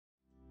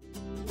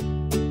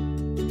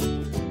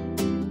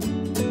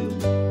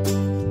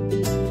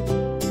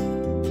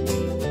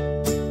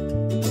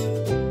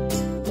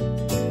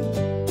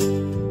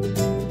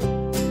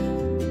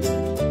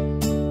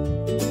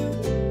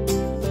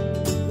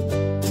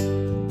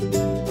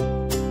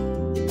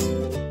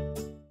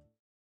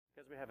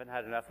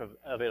had enough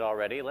of it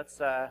already. Let's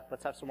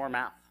have some more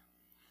math.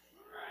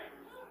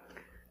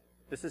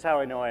 This is how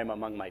I know I am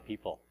among my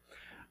people.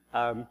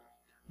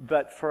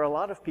 But for a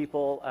lot of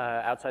people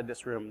outside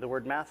this room, the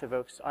word math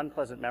evokes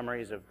unpleasant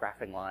memories of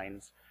graphing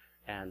lines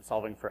and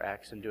solving for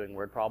x and doing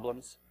word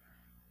problems.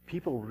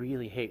 People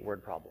really hate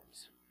word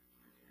problems.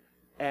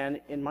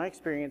 And in my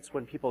experience,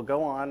 when people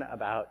go on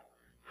about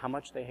how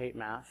much they hate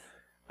math,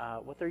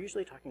 what they're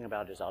usually talking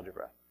about is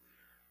algebra.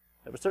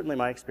 That was certainly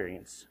my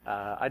experience.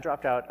 I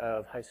dropped out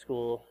of high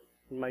school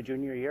in my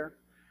junior year,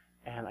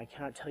 and I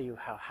cannot tell you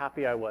how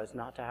happy I was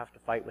not to have to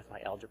fight with my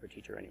algebra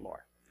teacher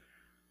anymore.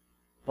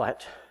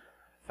 But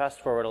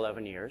fast forward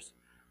 11 years,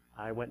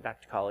 I went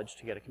back to college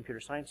to get a computer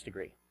science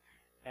degree.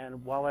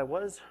 And while I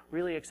was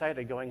really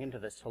excited going into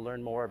this to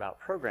learn more about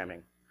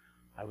programming,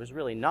 I was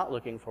really not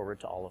looking forward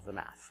to all of the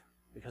math.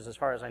 Because as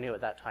far as I knew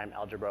at that time,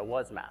 algebra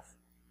was math.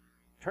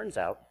 Turns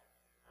out,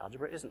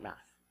 algebra isn't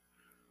math.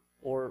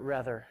 Or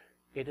rather,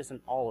 it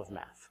isn't all of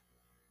math.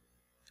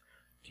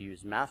 To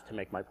use math to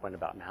make my point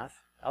about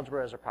math,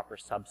 algebra is a proper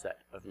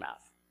subset of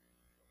math.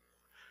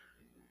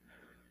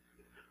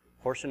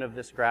 Portion of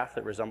this graph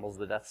that resembles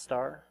the Death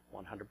Star,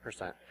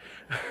 100%.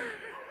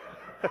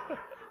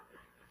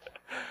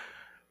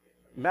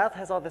 Math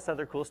has all this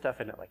other cool stuff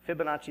in it, like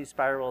Fibonacci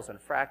spirals and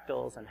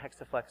fractals and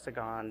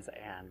hexaflexagons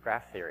and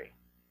graph theory.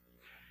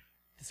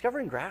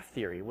 Discovering graph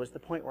theory was the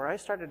point where I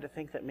started to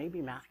think that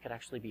maybe math could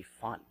actually be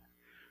fun.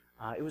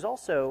 It was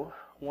also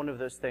one of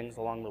those things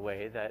along the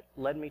way that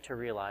led me to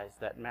realize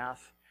that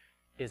math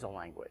is a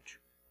language.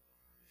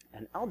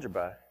 And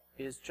algebra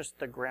is just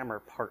the grammar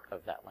part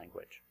of that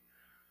language.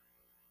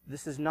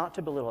 This is not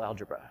to belittle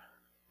algebra.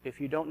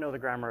 If you don't know the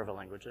grammar of a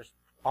language, there's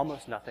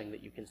almost nothing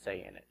that you can say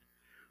in it.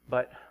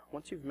 But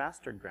once you've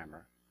mastered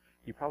grammar,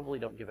 you probably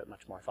don't give it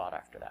much more thought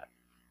after that.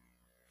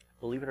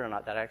 Believe it or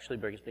not, that actually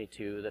brings me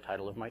to the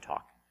title of my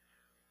talk,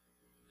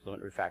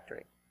 Fluent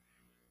Refactoring.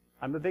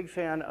 I'm a big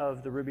fan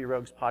of the Ruby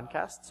Rogues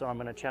podcast, so I'm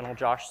going to channel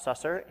Josh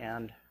Susser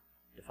and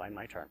define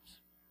my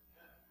terms.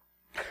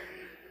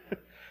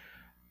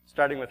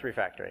 Starting with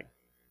refactoring.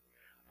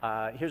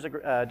 Here's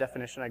a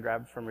definition I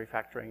grabbed from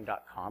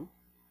refactoring.com.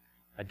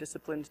 A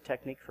disciplined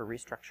technique for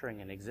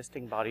restructuring an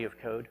existing body of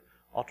code,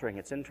 altering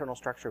its internal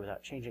structure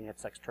without changing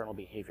its external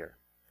behavior.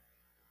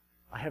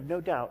 I have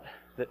no doubt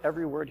that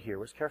every word here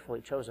was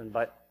carefully chosen,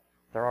 but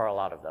there are a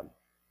lot of them.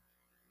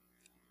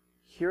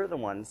 Here are the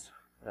ones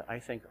that I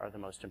think are the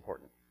most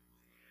important.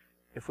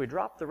 If we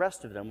drop the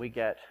rest of them, we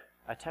get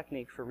a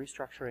technique for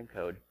restructuring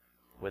code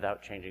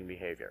without changing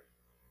behavior.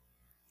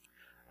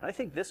 And I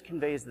think this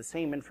conveys the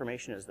same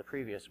information as the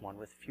previous one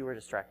with fewer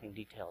distracting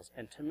details.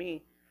 And to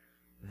me,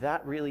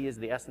 that really is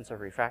the essence of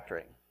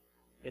refactoring.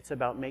 It's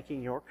about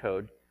making your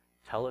code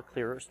tell a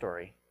clearer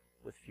story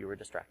with fewer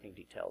distracting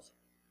details.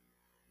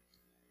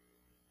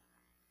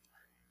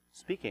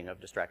 Speaking of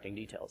distracting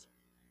details,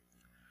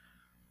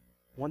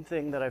 one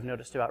thing that I've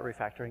noticed about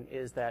refactoring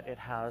is that it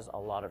has a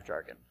lot of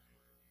jargon.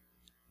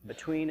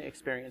 Between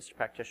experienced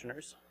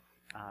practitioners,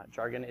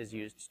 jargon is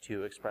used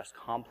to express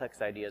complex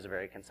ideas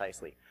very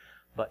concisely.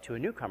 But to a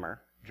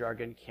newcomer,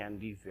 jargon can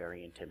be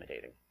very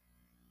intimidating.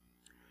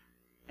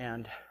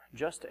 And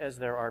just as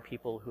there are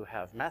people who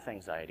have math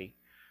anxiety,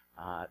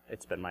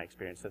 it's been my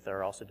experience that there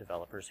are also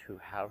developers who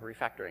have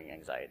refactoring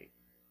anxiety.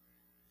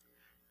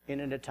 In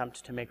an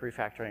attempt to make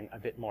refactoring a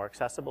bit more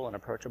accessible and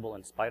approachable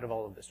in spite of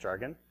all of this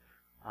jargon,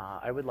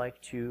 I would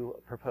like to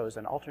propose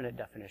an alternate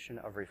definition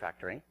of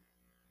refactoring,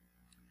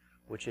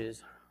 which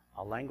is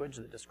a language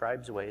that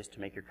describes ways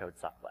to make your code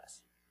suck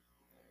less.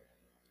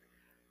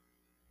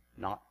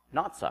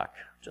 Not suck,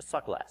 just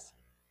suck less.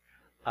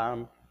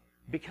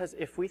 Because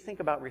if we think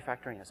about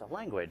refactoring as a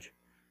language,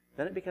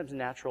 then it becomes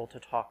natural to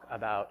talk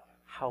about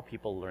how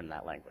people learn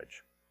that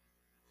language.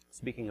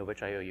 Speaking of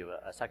which, I owe you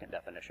a second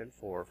definition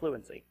for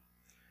fluency.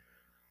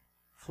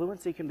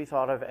 Fluency can be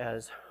thought of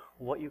as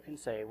what you can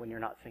say when you're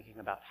not thinking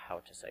about how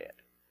to say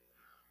it,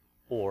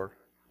 or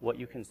what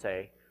you can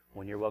say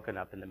when you're woken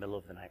up in the middle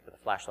of the night with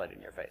a flashlight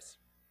in your face.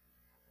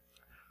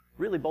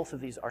 Really, both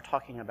of these are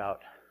talking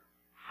about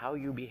how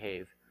you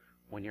behave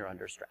when you're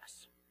under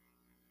stress.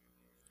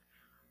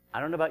 I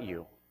don't know about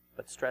you,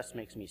 but stress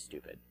makes me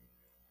stupid.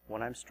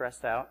 When I'm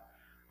stressed out,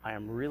 I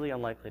am really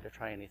unlikely to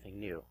try anything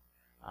new.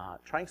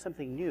 Trying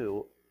something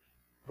new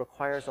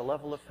requires a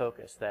level of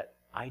focus that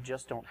I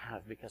just don't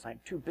have because I'm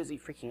too busy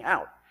freaking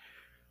out.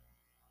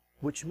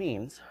 Which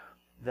means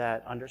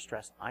that under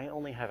stress, I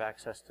only have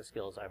access to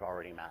skills I've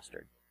already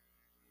mastered.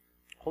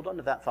 Hold on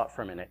to that thought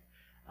for a minute.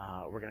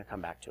 We're going to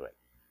come back to it.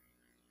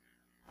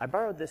 I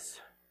borrowed this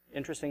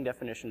interesting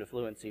definition of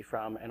fluency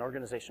from an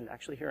organization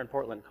actually here in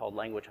Portland called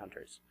Language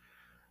Hunters.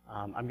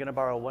 I'm going to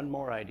borrow one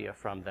more idea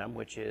from them,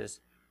 which is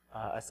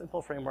a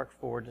simple framework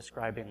for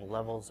describing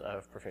levels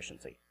of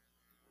proficiency.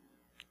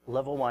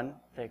 Level 1,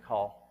 they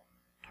call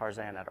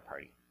Tarzan at a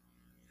party.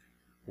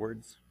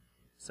 Words,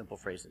 simple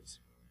phrases.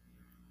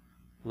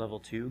 Level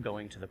 2,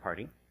 going to the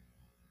party.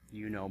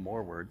 You know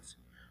more words,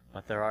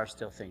 but there are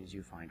still things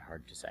you find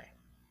hard to say.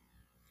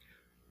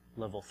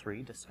 Level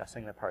 3,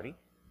 discussing the party.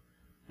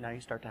 Now you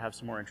start to have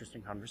some more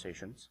interesting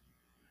conversations.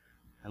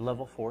 and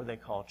level 4 they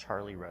call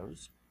Charlie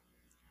Rose.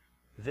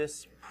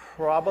 This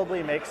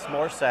probably makes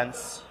more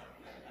sense.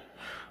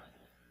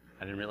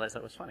 I didn't realize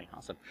that was funny.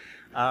 Awesome.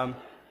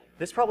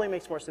 This probably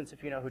makes more sense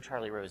if you know who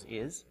Charlie Rose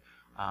is.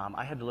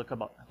 I had to look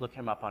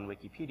him up on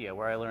Wikipedia,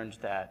 where I learned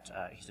that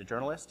he's a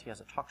journalist, he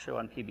has a talk show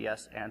on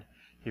PBS, and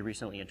he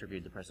recently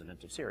interviewed the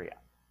president of Syria.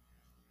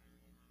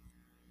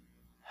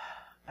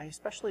 I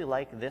especially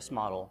like this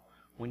model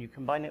when you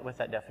combine it with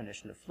that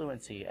definition of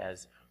fluency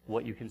as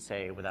what you can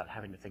say without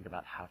having to think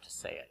about how to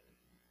say it.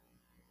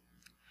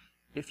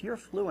 If you're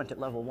fluent at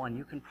level 1,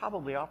 you can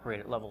probably operate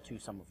at level 2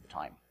 some of the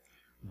time,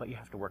 but you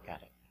have to work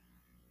at it.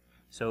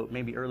 So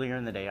maybe earlier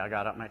in the day, I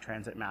got out my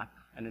transit map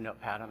and a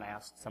notepad, and I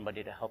asked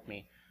somebody to help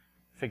me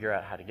figure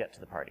out how to get to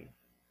the party.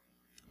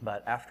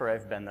 But after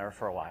I've been there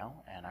for a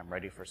while, and I'm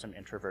ready for some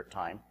introvert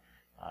time,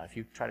 if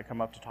you try to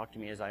come up to talk to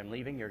me as I'm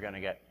leaving, you're going to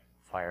get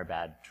fire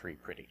bad, tree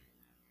pretty.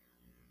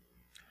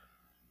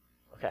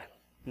 Okay,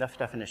 enough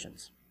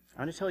definitions.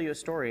 I'm going to tell you a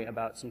story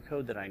about some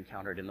code that I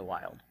encountered in the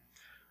wild.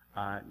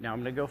 Now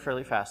I'm going to go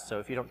fairly fast, so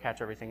if you don't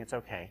catch everything, it's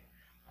okay.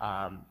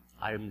 I'm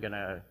going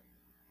to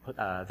put,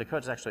 the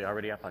code's actually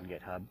already up on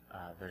GitHub.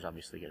 There's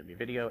obviously going to be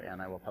video,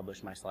 and I will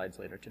publish my slides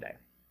later today.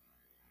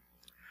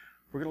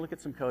 We're going to look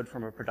at some code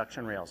from a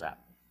production Rails app.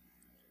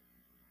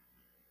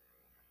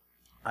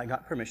 I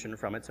got permission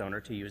from its owner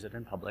to use it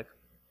in public,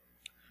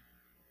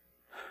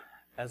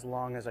 as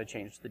long as I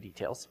changed the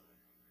details.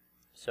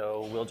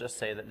 So we'll just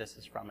say that this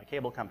is from a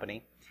cable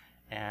company,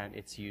 and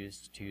it's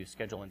used to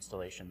schedule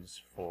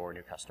installations for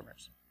new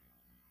customers.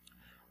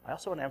 I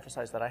also want to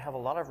emphasize that I have a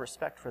lot of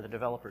respect for the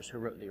developers who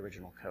wrote the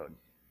original code.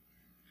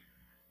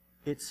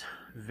 It's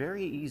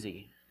very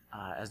easy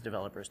as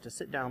developers to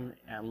sit down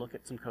and look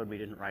at some code we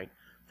didn't write,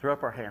 throw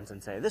up our hands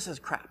and say, this is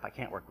crap, I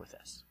can't work with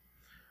this.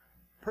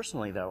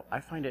 Personally, though, I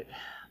find it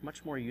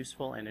much more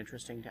useful and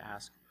interesting to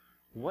ask,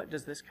 what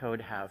does this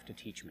code have to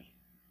teach me?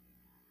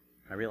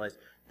 I realize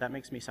that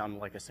makes me sound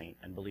like a saint,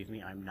 and believe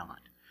me, I'm not.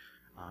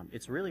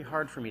 It's really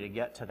hard for me to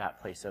get to that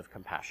place of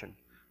compassion,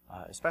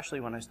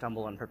 especially when I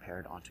stumble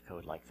unprepared onto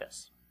code like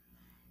this.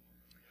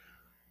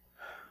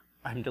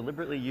 I'm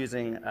deliberately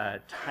using a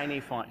tiny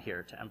font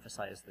here to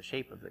emphasize the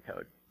shape of the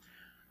code.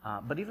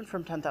 But even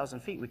from 10,000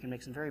 feet, we can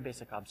make some very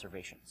basic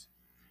observations.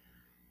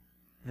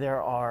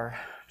 There are,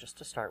 just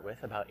to start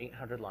with, about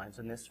 800 lines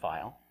in this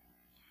file.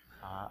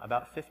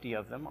 About 50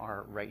 of them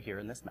are right here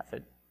in this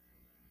method.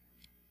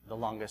 The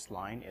longest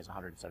line is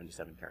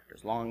 177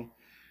 characters long.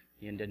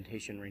 The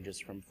indentation ranges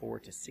from 4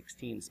 to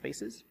 16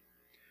 spaces.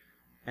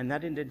 And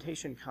that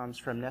indentation comes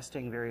from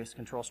nesting various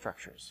control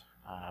structures.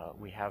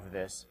 We have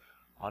this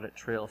audit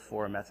trail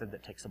for a method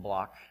that takes a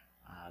block.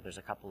 There's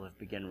a couple of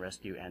begin,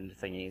 rescue, end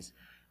thingies.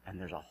 And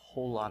there's a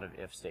whole lot of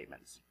if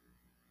statements.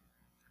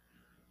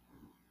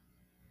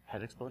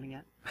 Head exploding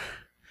yet?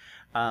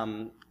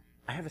 I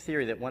have a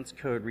theory that once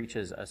code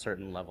reaches a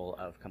certain level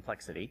of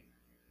complexity,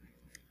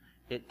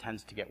 it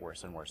tends to get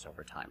worse and worse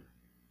over time.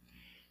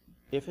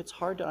 If it's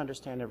hard to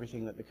understand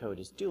everything that the code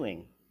is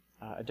doing,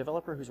 a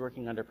developer who's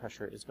working under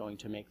pressure is going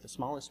to make the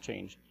smallest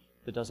change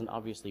that doesn't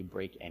obviously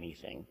break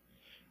anything.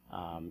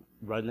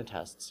 Run the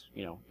tests,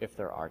 if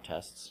there are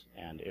tests,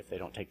 and if they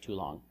don't take too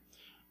long.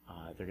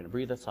 They're going to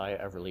breathe a sigh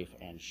of relief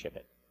and ship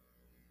it.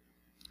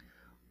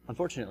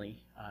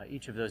 Unfortunately,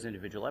 each of those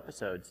individual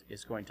episodes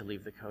is going to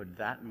leave the code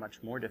that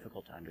much more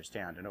difficult to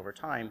understand, and over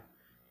time,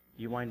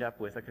 you wind up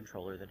with a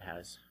controller that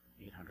has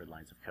 800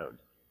 lines of code.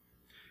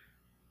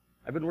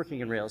 I've been working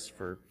in Rails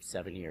for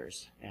 7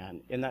 years,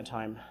 and in that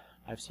time,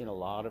 I've seen a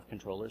lot of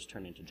controllers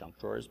turn into junk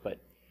drawers, but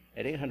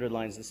at 800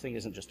 lines, this thing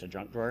isn't just a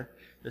junk drawer.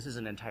 This is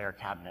an entire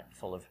cabinet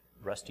full of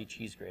rusty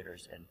cheese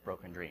graters and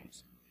broken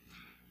dreams.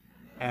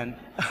 And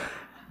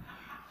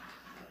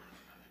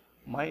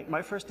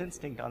my first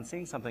instinct on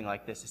seeing something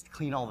like this is to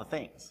clean all the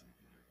things.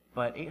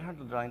 But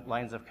 800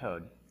 lines of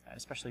code,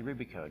 especially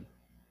Ruby code,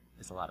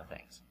 is a lot of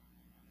things.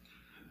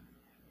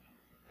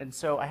 And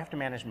so I have to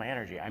manage my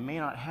energy. I may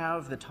not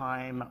have the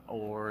time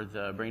or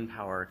the brain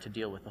power to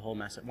deal with the whole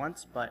mess at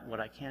once, but what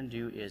I can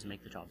do is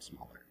make the job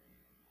smaller.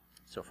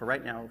 So for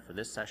right now, for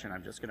this session,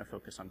 I'm just going to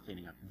focus on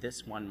cleaning up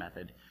this one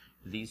method,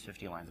 these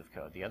 50 lines of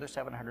code. The other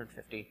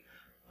 750,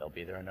 they'll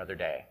be there another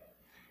day.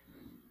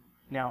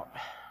 Now,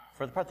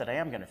 for the part that I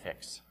am going to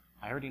fix,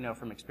 I already know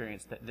from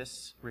experience that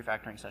this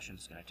refactoring session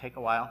is going to take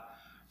a while,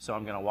 so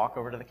I'm going to walk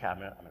over to the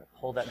cabinet, I'm going to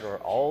pull that drawer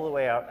all the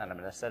way out, and I'm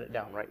going to set it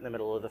down right in the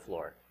middle of the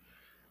floor.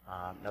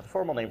 Now, the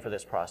formal name for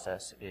this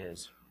process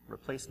is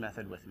replace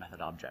method with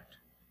method object.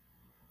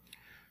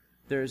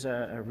 There's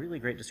a really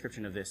great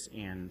description of this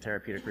in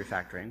therapeutic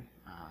refactoring.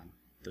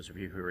 Those of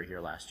you who were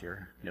here last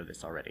year know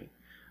this already.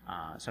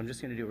 So I'm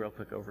just going to do a real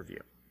quick overview.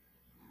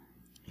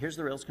 Here's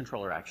the Rails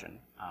controller action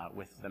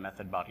with the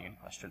method body in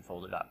question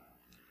folded up.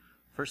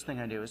 First thing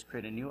I do is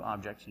create a new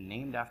object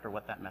named after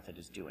what that method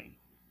is doing.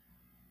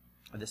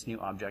 This new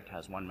object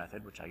has one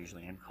method, which I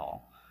usually name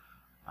call.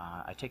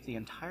 I take the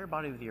entire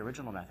body of the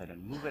original method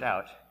and move it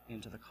out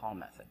into the call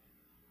method.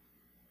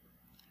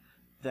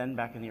 Then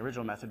back in the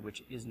original method,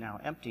 which is now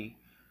empty,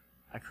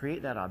 I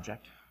create that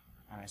object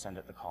and I send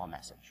it the call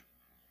message.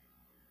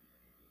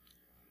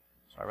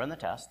 So I run the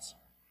tests,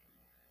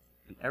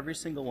 and every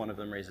single one of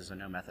them raises a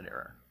no method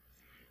error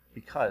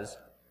because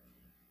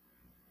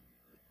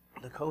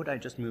the code I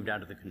just moved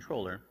out of the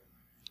controller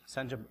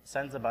sends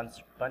a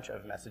bunch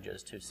of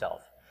messages to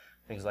self,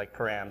 things like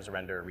params,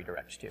 render,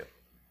 redirect to.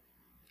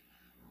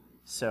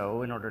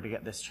 So in order to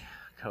get this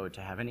code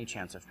to have any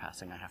chance of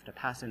passing, I have to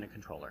pass in a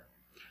controller.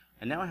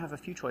 And now I have a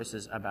few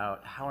choices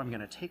about how I'm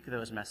going to take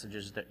those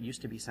messages that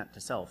used to be sent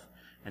to self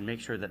and make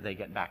sure that they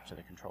get back to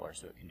the controller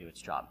so it can do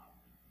its job.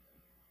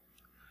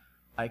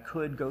 I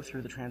could go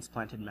through the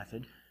transplanted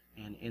method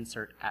and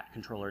insert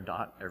 @controller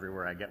dot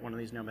everywhere I get one of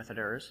these no method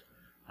errors.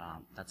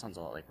 That sounds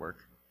a lot like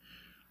work.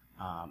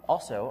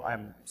 Also,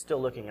 I'm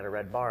still looking at a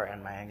red bar,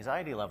 and my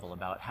anxiety level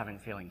about having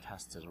failing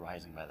tests is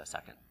rising by the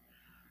second.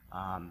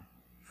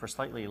 For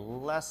slightly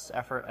less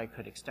effort, I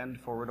could extend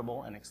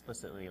forwardable and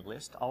explicitly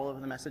list all of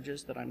the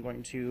messages that I'm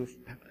going to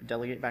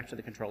delegate back to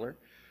the controller.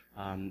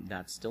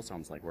 That still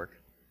sounds like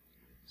work.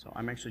 So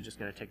I'm actually just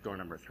going to take door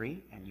number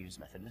 3 and use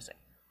method missing.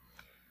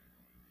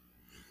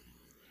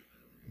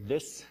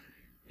 This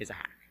is a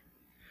hack,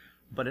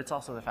 but it's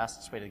also the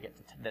fastest way to get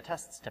the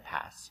tests to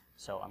pass,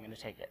 so I'm going to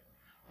take it.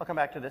 I'll come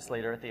back to this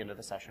later at the end of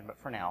the session, but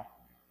for now,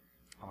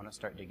 I want to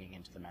start digging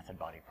into the method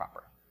body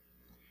proper.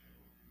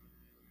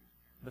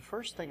 The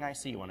first thing I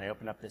see when I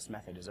open up this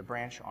method is a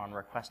branch on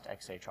request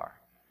XHR.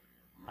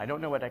 I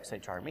don't know what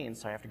XHR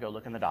means, so I have to go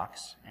look in the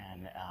docs,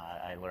 and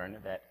I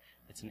learned that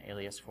it's an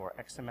alias for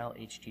XML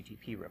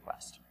HTTP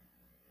request.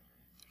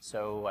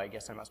 So I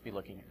guess I must be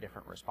looking at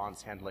different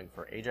response handling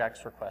for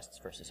AJAX requests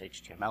versus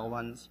HTML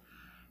ones.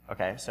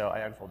 Okay, so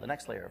I unfold the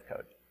next layer of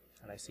code,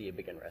 and I see a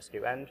begin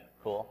rescue end.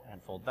 Cool,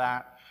 unfold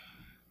that.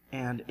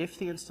 And if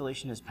the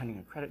installation is pending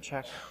a credit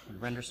check, we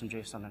render some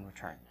JSON and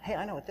return. Hey,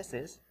 I know what this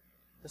is.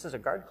 This is a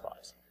guard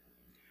clause.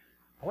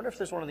 I wonder if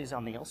there's one of these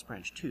on the else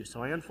branch too.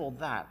 So I unfold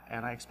that,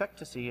 and I expect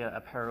to see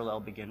a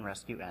parallel begin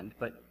rescue end,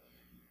 but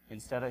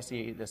instead I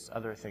see this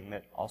other thing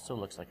that also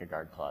looks like a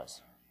guard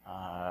clause.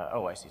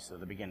 Oh, I see, so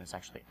the begin is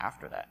actually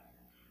after that.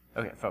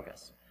 Okay,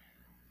 focus.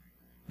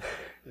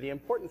 The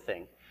important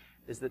thing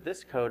is that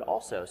this code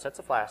also sets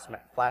a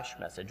flash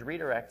message,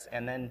 redirects,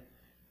 and then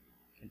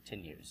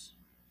continues.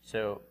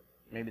 So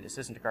maybe this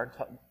isn't a guard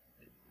clause.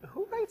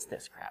 Who writes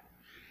this crap?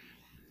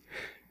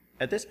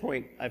 At this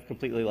point, I've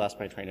completely lost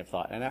my train of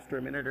thought, and after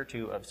a minute or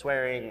two of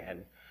swearing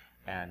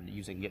and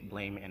using git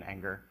blame in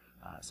anger,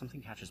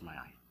 something catches my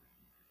eye.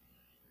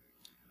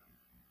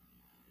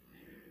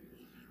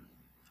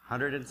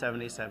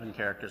 177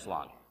 characters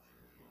long.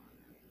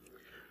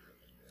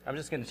 I'm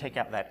just going to take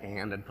out that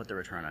and put the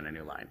return on a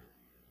new line.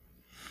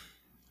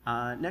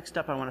 Next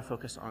up, I want to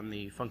focus on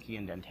the funky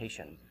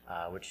indentation,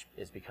 which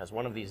is because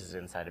one of these is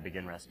inside a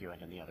begin rescue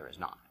end and the other is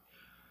not.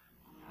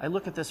 I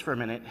look at this for a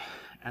minute,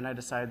 and I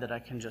decide that I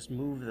can just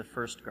move the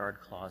first guard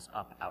clause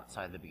up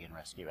outside the begin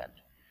rescue end.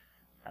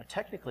 Now,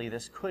 technically,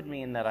 this could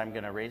mean that I'm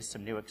going to raise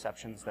some new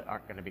exceptions that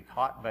aren't going to be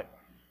caught, but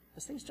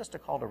this thing's just a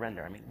call to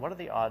render. I mean, what are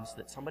the odds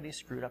that somebody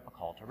screwed up a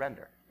call to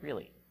render,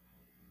 really?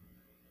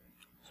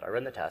 So I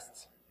run the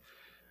tests,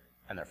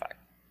 and they're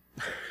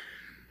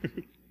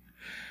fine.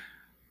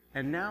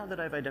 And now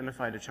that I've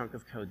identified a chunk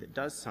of code that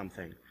does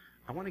something,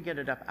 I want to get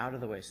it up out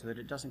of the way so that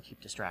it doesn't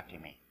keep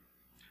distracting me.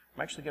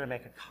 I'm actually going to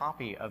make a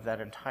copy of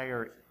that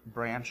entire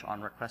branch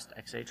on request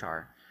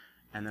XHR,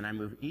 and then I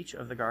move each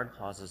of the guard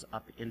clauses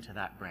up into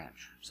that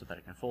branch so that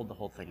I can fold the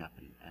whole thing up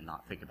and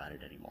not think about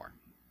it anymore.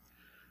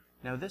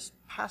 Now this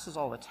passes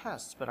all the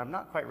tests, but I'm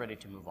not quite ready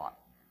to move on.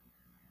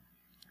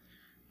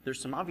 There's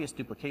some obvious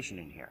duplication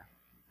in here,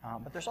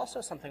 but there's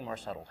also something more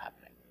subtle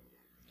happening.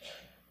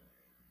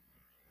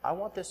 I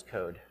want this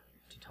code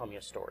to tell me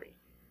a story.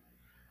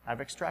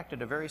 I've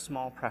extracted a very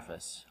small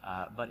preface,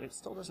 but it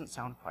still doesn't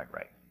sound quite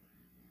right.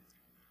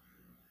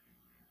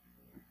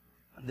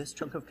 This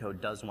chunk of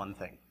code does one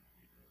thing.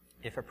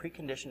 If a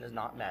precondition is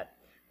not met,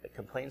 it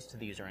complains to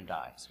the user and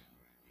dies.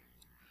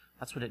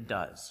 That's what it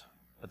does,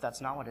 but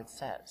that's not what it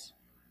says.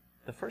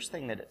 The first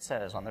thing that it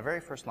says on the very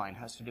first line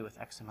has to do with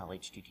XML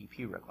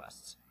HTTP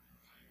requests.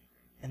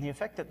 And the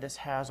effect that this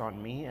has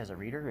on me as a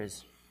reader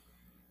is,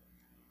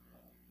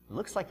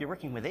 looks like you're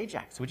working with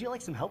AJAX. Would you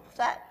like some help with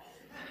that?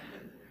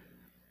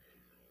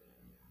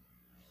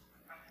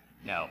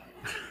 No.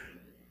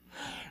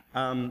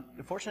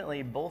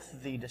 Fortunately,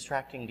 both the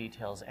distracting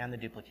details and the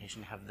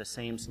duplication have the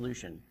same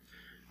solution.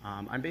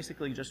 I'm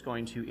basically just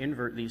going to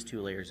invert these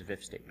two layers of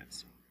if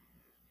statements.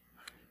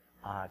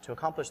 To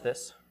accomplish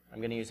this, I'm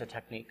going to use a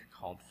technique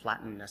called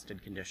flattened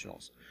nested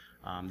conditionals.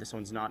 This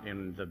one's not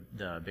in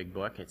the big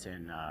book. It's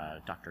in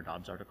Dr.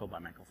 Dobbs' article by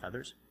Michael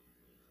Feathers.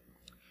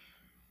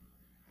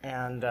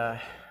 And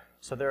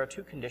so there are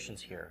two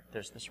conditions here.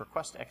 There's this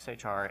request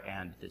XHR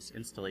and this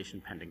installation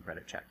pending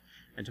credit check.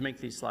 And to make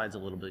these slides a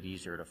little bit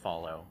easier to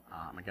follow,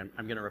 I'm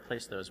going to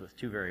replace those with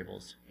two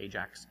variables,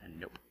 AJAX and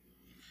nope.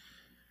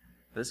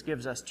 This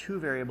gives us two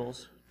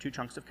variables, two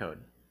chunks of code.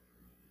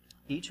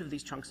 Each of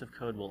these chunks of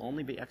code will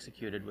only be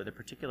executed with a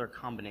particular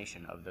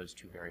combination of those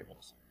two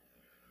variables.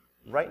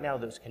 Right now,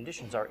 those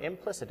conditions are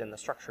implicit in the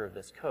structure of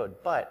this code,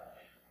 but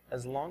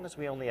as long as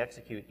we only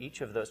execute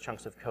each of those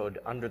chunks of code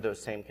under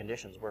those same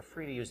conditions, we're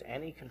free to use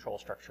any control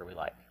structure we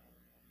like.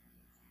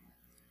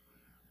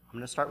 I'm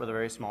going to start with a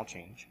very small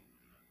change.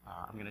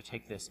 I'm going to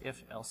take this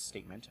if-else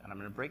statement, and I'm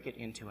going to break it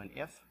into an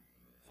if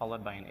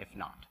followed by an if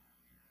not,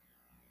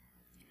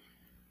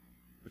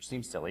 which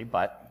seems silly,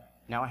 but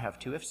now I have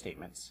two if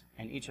statements,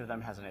 and each of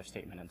them has an if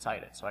statement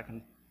inside it. So I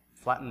can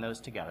flatten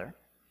those together,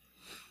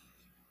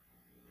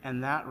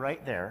 and that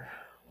right there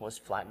was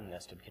flattened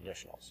nested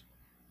conditionals.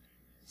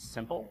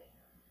 Simple.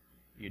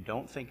 You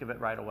don't think of it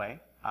right away.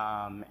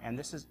 And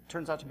this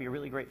turns out to be a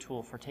really great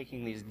tool for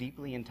taking these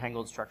deeply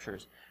entangled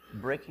structures,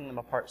 breaking them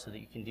apart so that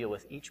you can deal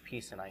with each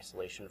piece in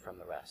isolation from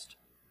the rest.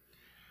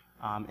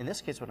 In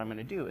this case, what I'm going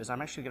to do is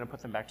I'm actually going to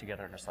put them back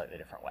together in a slightly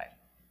different way.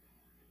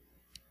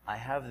 I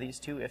have these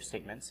two if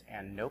statements,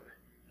 and nope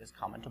is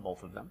common to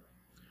both of them.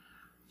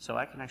 So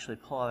I can actually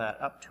pull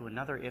that up to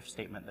another if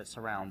statement that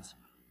surrounds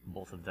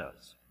both of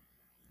those.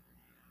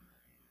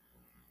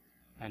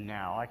 And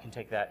now I can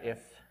take that if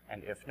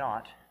and if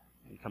not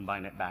and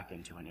combine it back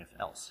into an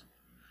if-else.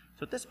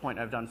 So at this point,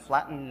 I've done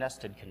flattened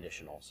nested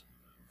conditionals,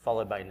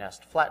 followed by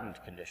nest flattened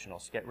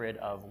conditionals to get rid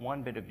of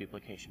one bit of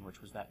duplication,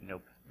 which was that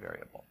nope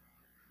variable.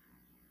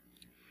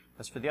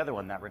 As for the other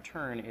one, that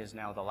return is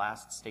now the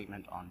last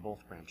statement on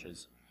both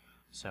branches,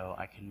 so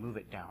I can move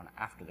it down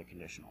after the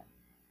conditional.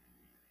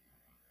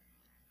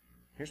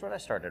 Here's what I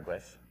started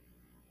with.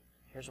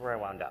 Here's where I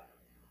wound up.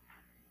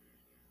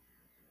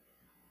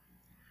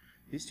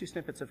 These two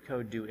snippets of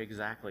code do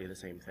exactly the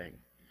same thing.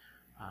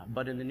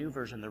 But in the new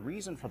version, the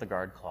reason for the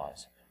guard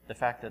clause, the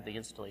fact that the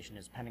installation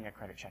is pending a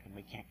credit check and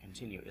we can't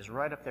continue, is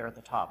right up there at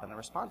the top, and the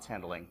response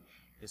handling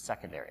is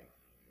secondary.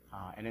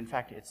 And in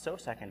fact, it's so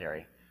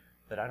secondary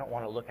that I don't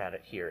want to look at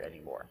it here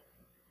anymore.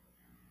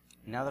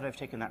 Now that I've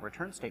taken that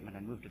return statement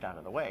and moved it out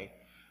of the way,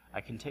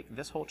 I can take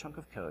this whole chunk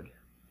of code,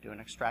 do an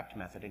extract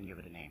method, and give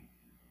it a name.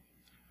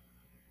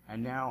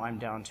 And now I'm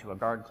down to a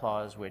guard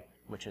clause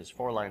which is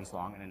 4 lines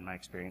long, and in my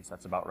experience,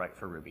 that's about right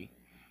for Ruby.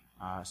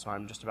 So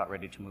I'm just about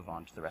ready to move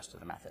on to the rest of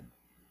the method.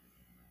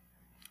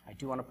 I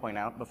do want to point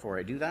out before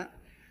I do that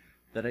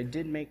I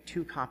did make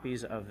 2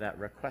 copies of that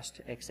request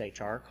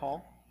XHR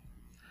call.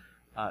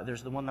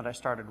 There's the one that I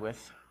started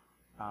with,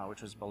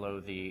 which was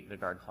below the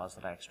guard clause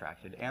that I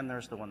extracted, and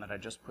there's the one that I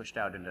just pushed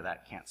out into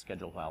that can't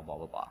schedule while blah,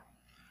 blah, blah.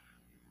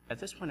 At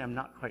this point, I'm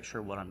not quite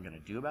sure what I'm going to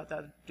do about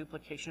that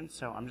duplication,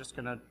 so I'm just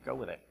going to go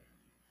with it.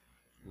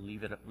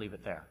 Leave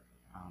it there.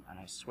 And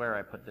I swear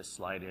I put this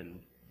slide in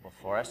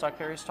before I saw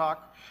Carrie's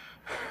talk.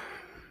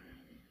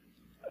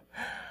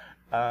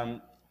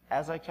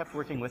 As I kept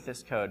working with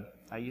this code,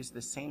 I used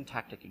the same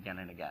tactic again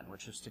and again,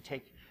 which is to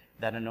take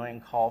that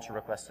annoying call to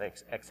request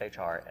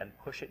XHR and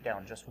push it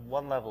down just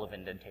one level of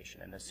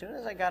indentation. And as soon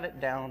as I got it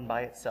down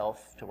by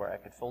itself to where I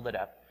could fold it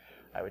up,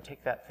 I would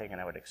take that thing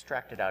and I would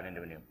extract it out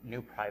into a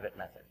new private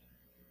method.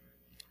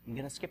 I'm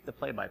going to skip the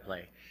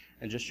play-by-play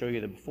and just show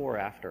you the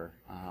before-after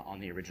on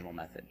the original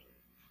method.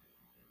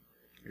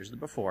 Here's the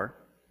before.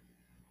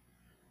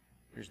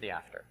 Here's the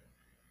after.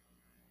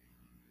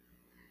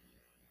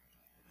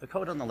 The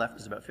code on the left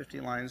is about 50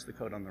 lines. The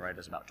code on the right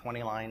is about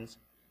 20 lines.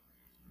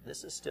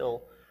 This is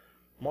still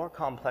more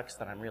complex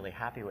than I'm really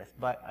happy with,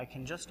 but I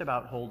can just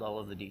about hold all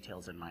of the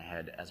details in my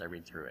head as I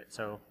read through it,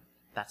 so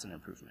that's an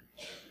improvement.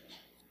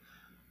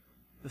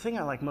 The thing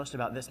I like most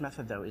about this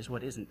method, though, is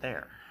what isn't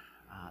there.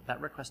 That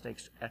request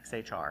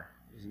XHR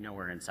is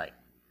nowhere in sight.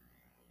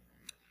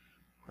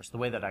 Of course, the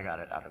way that I got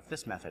it out of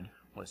this method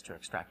was to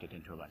extract it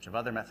into a bunch of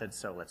other methods,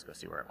 so let's go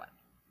see where it went.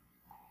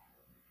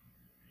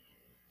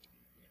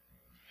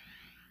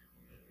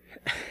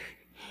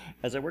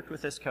 As I worked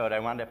with this code, I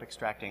wound up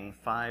extracting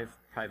 5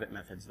 private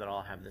methods that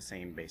all have the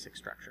same basic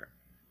structure.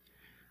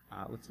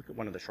 Let's look at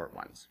one of the short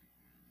ones.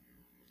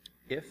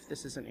 If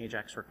this is an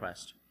AJAX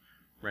request,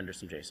 render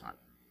some JSON.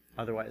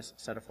 Otherwise,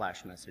 set a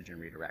flash message and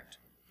redirect.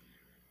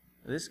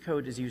 This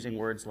code is using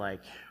words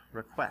like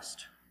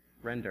request,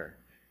 render,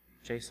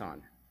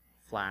 JSON,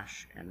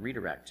 flash, and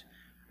redirect.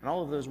 And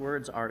all of those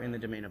words are in the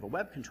domain of a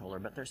web controller,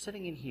 but they're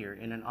sitting in here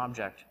in an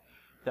object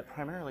that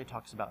primarily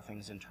talks about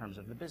things in terms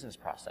of the business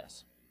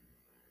process.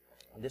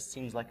 This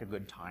seems like a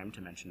good time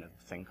to mention a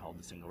thing called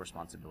the single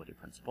responsibility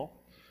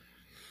principle.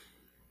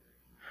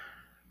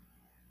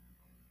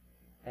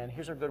 And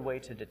here's a good way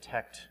to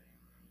detect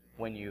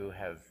when you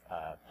have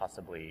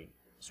possibly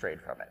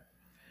strayed from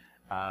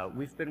it.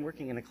 We've been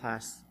working in a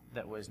class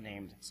that was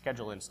named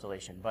schedule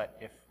installation, but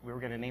if we were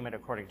going to name it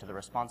according to the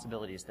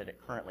responsibilities that it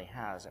currently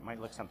has, it might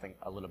look something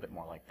a little bit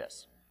more like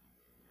this.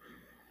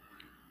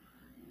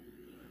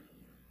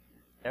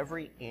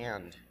 Every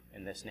and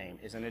in this name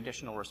is an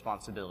additional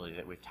responsibility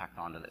that we've tacked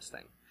onto this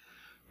thing.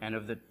 And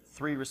of the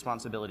 3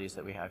 responsibilities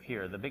that we have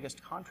here, the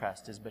biggest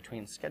contrast is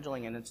between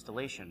scheduling and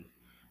installation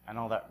and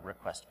all that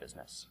request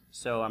business.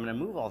 So I'm going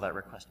to move all that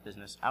request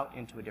business out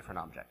into a different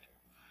object.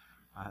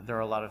 There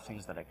are a lot of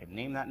things that I could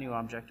name that new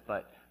object,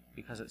 but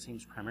because it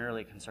seems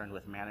primarily concerned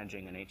with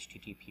managing an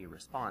HTTP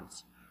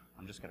response,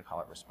 I'm just going to call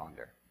it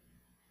responder.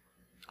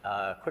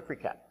 Quick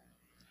recap.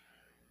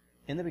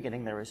 In the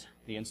beginning, there was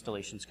the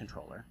installations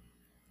controller.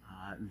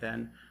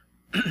 Then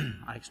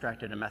I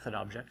extracted a method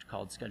object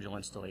called schedule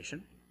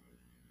installation.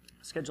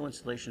 Schedule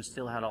installation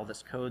still had all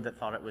this code that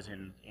thought it was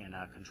in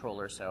a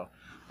controller, so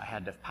I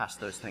had to pass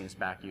those things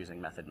back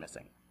using method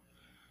missing.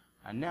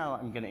 And now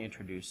I'm going to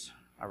introduce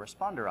a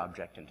responder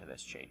object into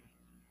this chain.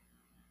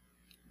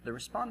 The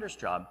responder's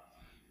job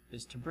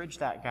is to bridge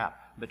that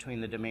gap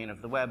between the domain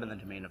of the web and the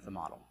domain of the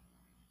model.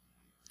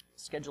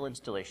 Schedule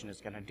installation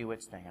is going to do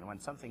its thing, and when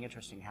something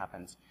interesting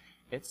happens,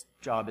 its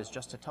job is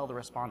just to tell the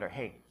responder,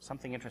 hey,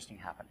 something interesting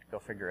happened, go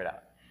figure it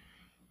out.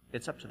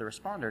 It's up to the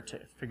responder to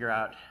figure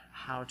out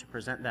how to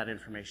present that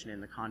information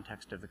in the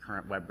context of the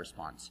current web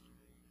response,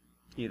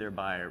 either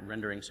by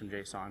rendering some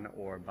JSON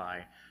or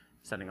by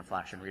setting a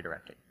flash and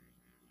redirecting.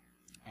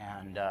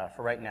 And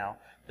for right now,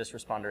 this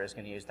responder is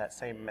going to use that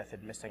same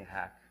method missing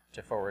hack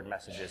to forward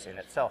messages in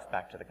itself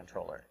back to the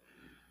controller.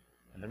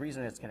 And the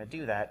reason it's going to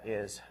do that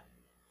is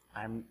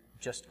I'm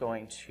just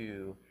going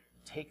to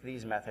take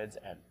these methods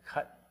and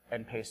cut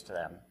and paste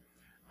them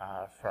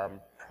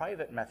from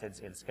private methods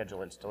in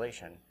schedule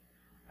installation,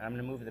 and I'm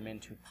going to move them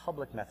into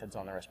public methods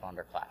on the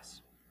responder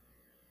class.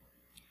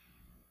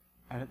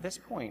 And at this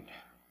point,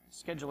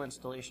 schedule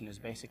installation is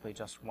basically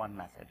just one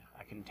method.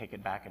 I can take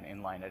it back and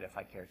inline it if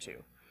I care to.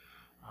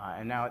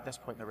 And now at this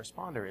point, the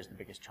responder is the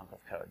biggest chunk of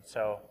code.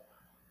 So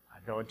I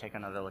go and take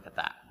another look at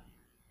that.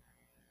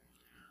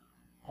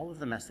 All of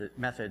the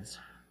methods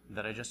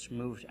that I just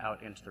moved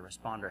out into the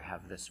responder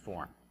have this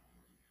form.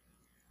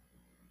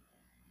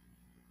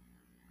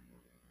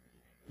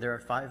 There are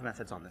 5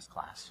 methods on this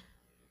class,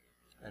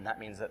 and that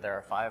means that there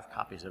are 5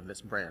 copies of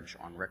this branch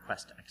on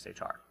request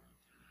XHR.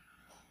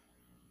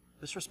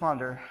 This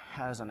responder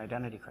has an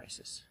identity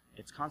crisis.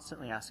 It's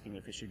constantly asking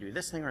if it should do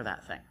this thing or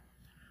that thing.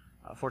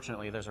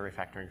 Fortunately, there's a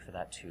refactoring for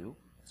that too.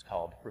 It's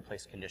called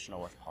replace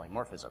conditional with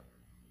polymorphism.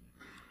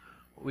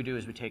 What we do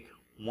is we take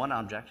one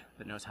object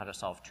that knows how to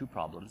solve 2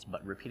 problems,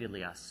 but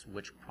repeatedly asks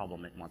which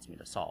problem it wants me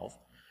to solve,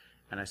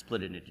 and I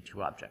split it into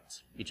 2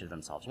 objects. Each of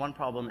them solves one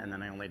problem, and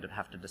then I only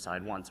have to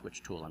decide once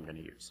which tool I'm going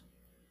to use.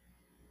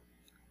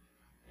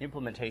 The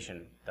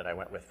implementation that I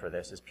went with for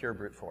this is pure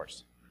brute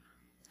force.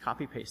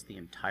 Copy-paste the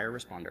entire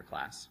responder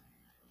class,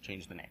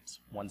 change the names.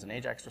 One's an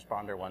AJAX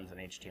responder, one's an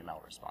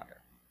HTML responder.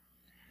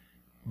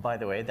 By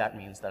the way, that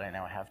means that I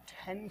now have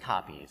 10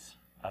 copies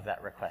of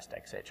that request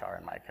XHR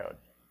in my code.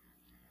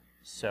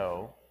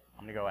 So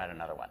I'm going to go add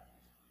another one.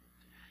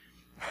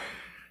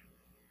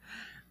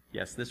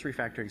 Yes, this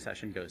refactoring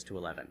session goes to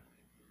 11.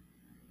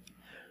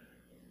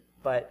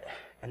 But,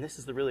 and this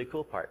is the really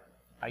cool part,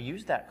 I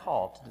used that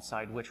call to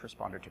decide which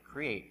responder to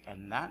create,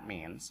 and that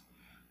means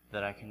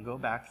that I can go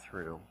back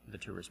through the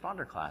 2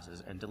 responder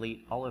classes and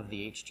delete all of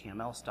the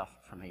HTML stuff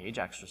from the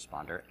AJAX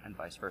responder and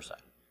vice versa.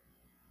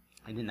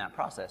 And in that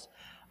process,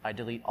 I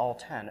delete all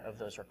 10 of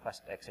those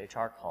request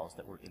XHR calls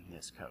that were in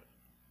this code.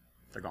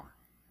 They're gone.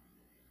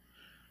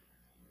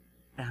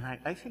 And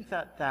I think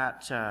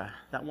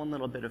that one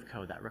little bit of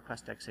code, that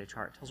request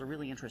XHR, tells a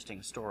really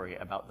interesting story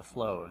about the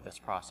flow of this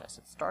process.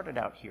 It started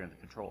out here in the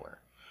controller.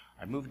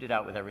 I moved it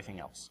out with everything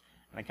else.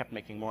 And I kept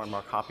making more and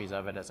more copies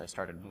of it as I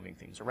started moving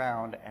things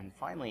around. And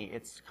finally,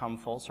 it's come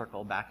full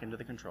circle back into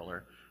the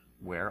controller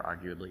where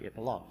arguably it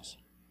belongs.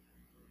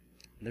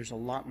 There's a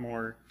lot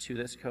more to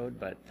this code,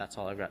 but that's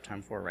all I've got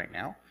time for right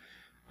now.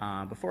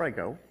 Before I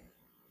go,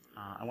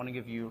 I want to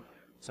give you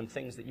some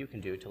things that you can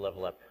do to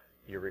level up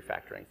your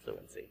refactoring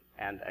fluency.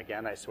 And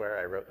again, I swear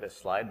I wrote this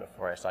slide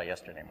before I saw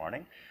yesterday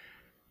morning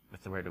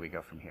with the where do we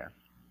go from here.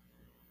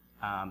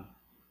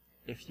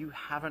 If you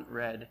haven't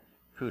read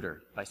Pooter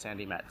by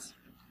Sandy Metz,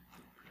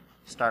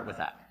 start with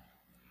that.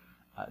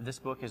 This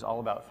book is all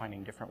about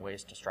finding different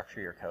ways to structure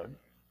your code.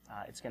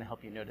 It's going to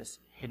help you notice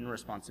hidden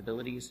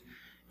responsibilities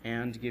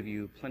and give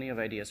you plenty of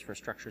ideas for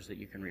structures that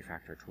you can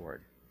refactor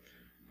toward.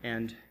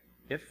 And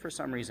if for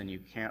some reason you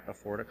can't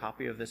afford a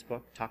copy of this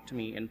book, talk to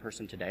me in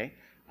person today.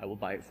 I will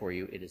buy it for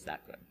you. It is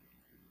that good.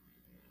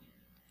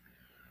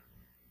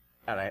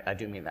 And I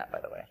do mean that,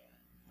 by the way.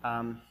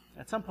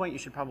 At some point, you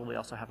should probably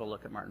also have a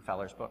look at Martin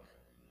Fowler's book.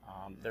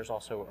 There's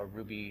also a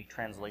Ruby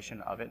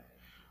translation of it.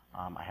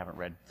 I haven't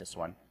read this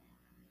one.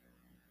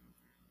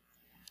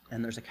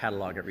 And there's a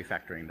catalog at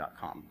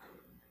refactoring.com.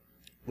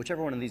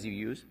 Whichever one of these you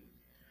use,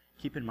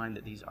 keep in mind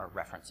that these are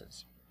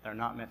references. They're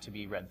not meant to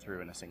be read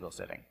through in a single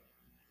sitting.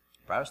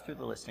 Browse through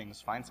the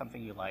listings, find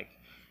something you like,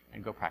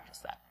 and go practice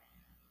that.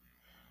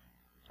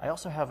 I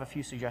also have a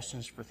few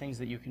suggestions for things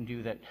that you can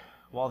do that,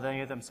 while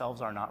they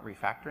themselves are not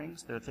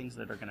refactorings, they're things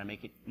that are going to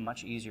make it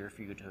much easier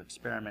for you to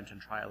experiment and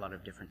try a lot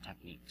of different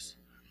techniques.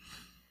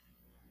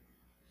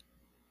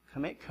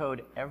 Commit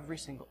code every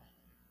single...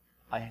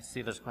 I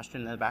see there's a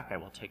question in the back. I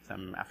will take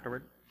them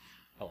afterward.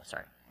 Oh,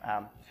 sorry.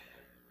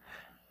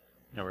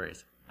 No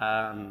worries.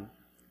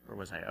 Where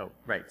was I? Oh,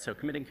 right. So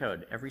committing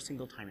code every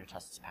single time your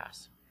tests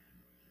pass,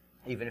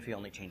 even if you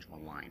only change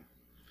one line.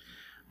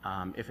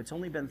 If it's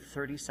only been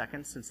 30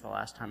 seconds since the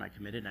last time I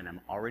committed and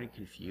I'm already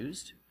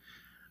confused,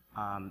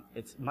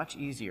 it's much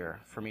easier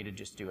for me to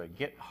just do a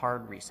git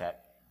hard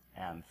reset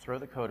and throw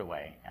the code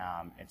away.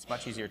 It's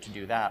much easier to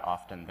do that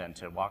often than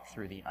to walk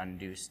through the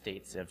undo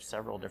states of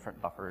several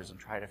different buffers and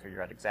try to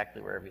figure out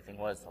exactly where everything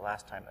was the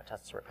last time the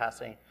tests were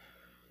passing.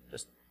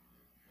 Just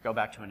go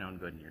back to a known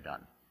good and you're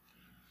done.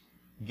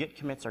 Git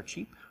commits are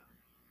cheap,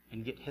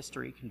 and Git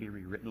history can be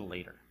rewritten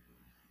later.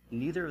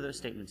 Neither of those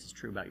statements is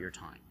true about your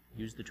time.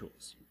 Use the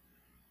tools.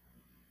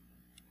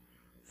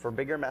 For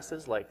bigger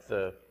messes like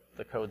the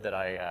code that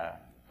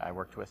I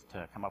worked with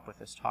to come up with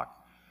this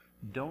talk,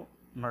 don't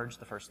merge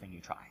the first thing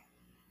you try.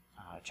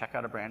 Check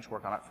out a branch,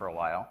 work on it for a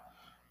while,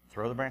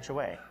 throw the branch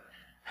away,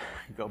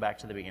 go back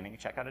to the beginning,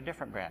 check out a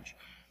different branch,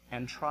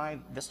 and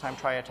this time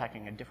try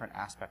attacking a different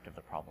aspect of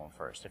the problem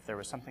first. If there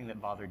was something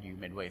that bothered you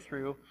midway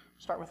through,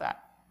 start with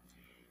that.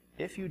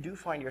 If you do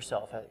find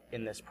yourself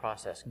in this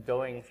process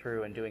going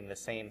through and doing the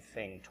same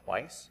thing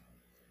twice,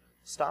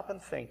 stop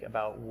and think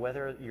about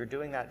whether you're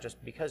doing that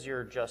just because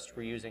you're just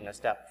reusing a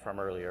step from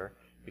earlier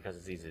because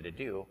it's easy to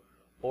do,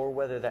 or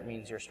whether that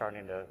means you're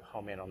starting to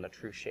home in on the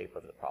true shape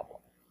of the problem.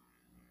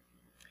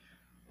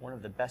 One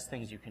of the best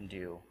things you can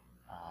do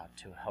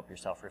to help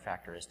yourself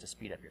refactor is to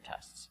speed up your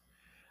tests.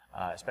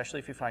 Especially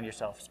if you find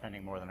yourself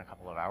spending more than a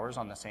couple of hours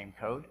on the same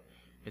code,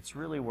 it's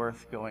really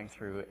worth going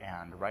through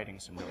and writing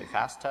some really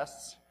fast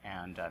tests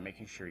and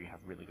making sure you have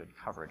really good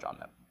coverage on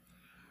them.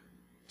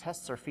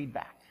 Tests are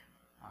feedback.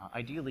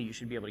 Ideally, you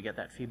should be able to get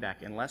that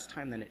feedback in less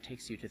time than it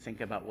takes you to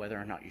think about whether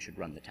or not you should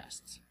run the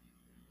tests.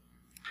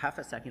 Half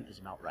a second is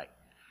about right.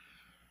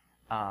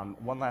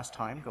 One last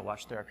time, go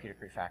watch Therapeutic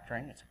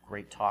Refactoring. It's a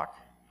great talk.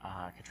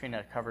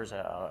 Katrina covers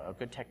a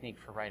good technique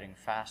for writing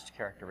fast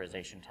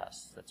characterization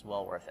tests that's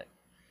well worth it.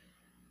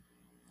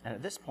 And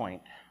at this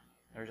point,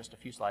 there are just a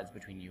few slides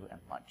between you and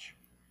lunch.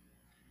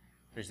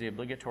 There's the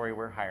obligatory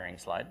we're hiring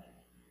slide.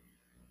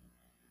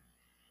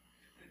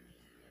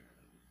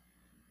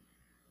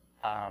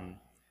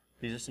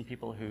 These are some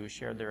people who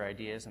shared their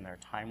ideas and their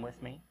time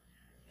with me.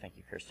 Thank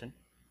you, Kirsten.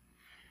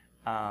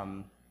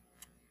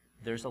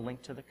 There's a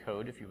link to the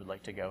code if you would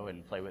like to go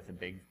and play with a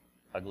big,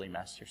 ugly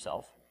mess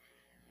yourself.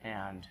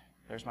 And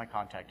there's my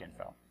contact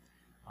info.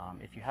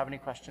 If you have any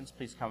questions,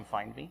 please come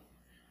find me.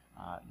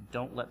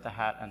 Don't let the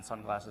hat and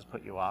sunglasses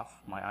put you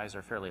off. My eyes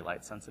are fairly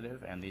light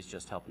sensitive, and these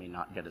just help me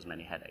not get as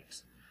many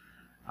headaches.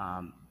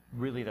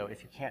 Really, though,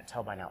 if you can't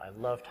tell by now, I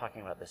love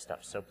talking about this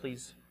stuff, so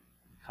please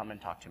come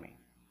and talk to me.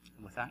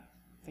 And with that,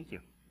 thank you.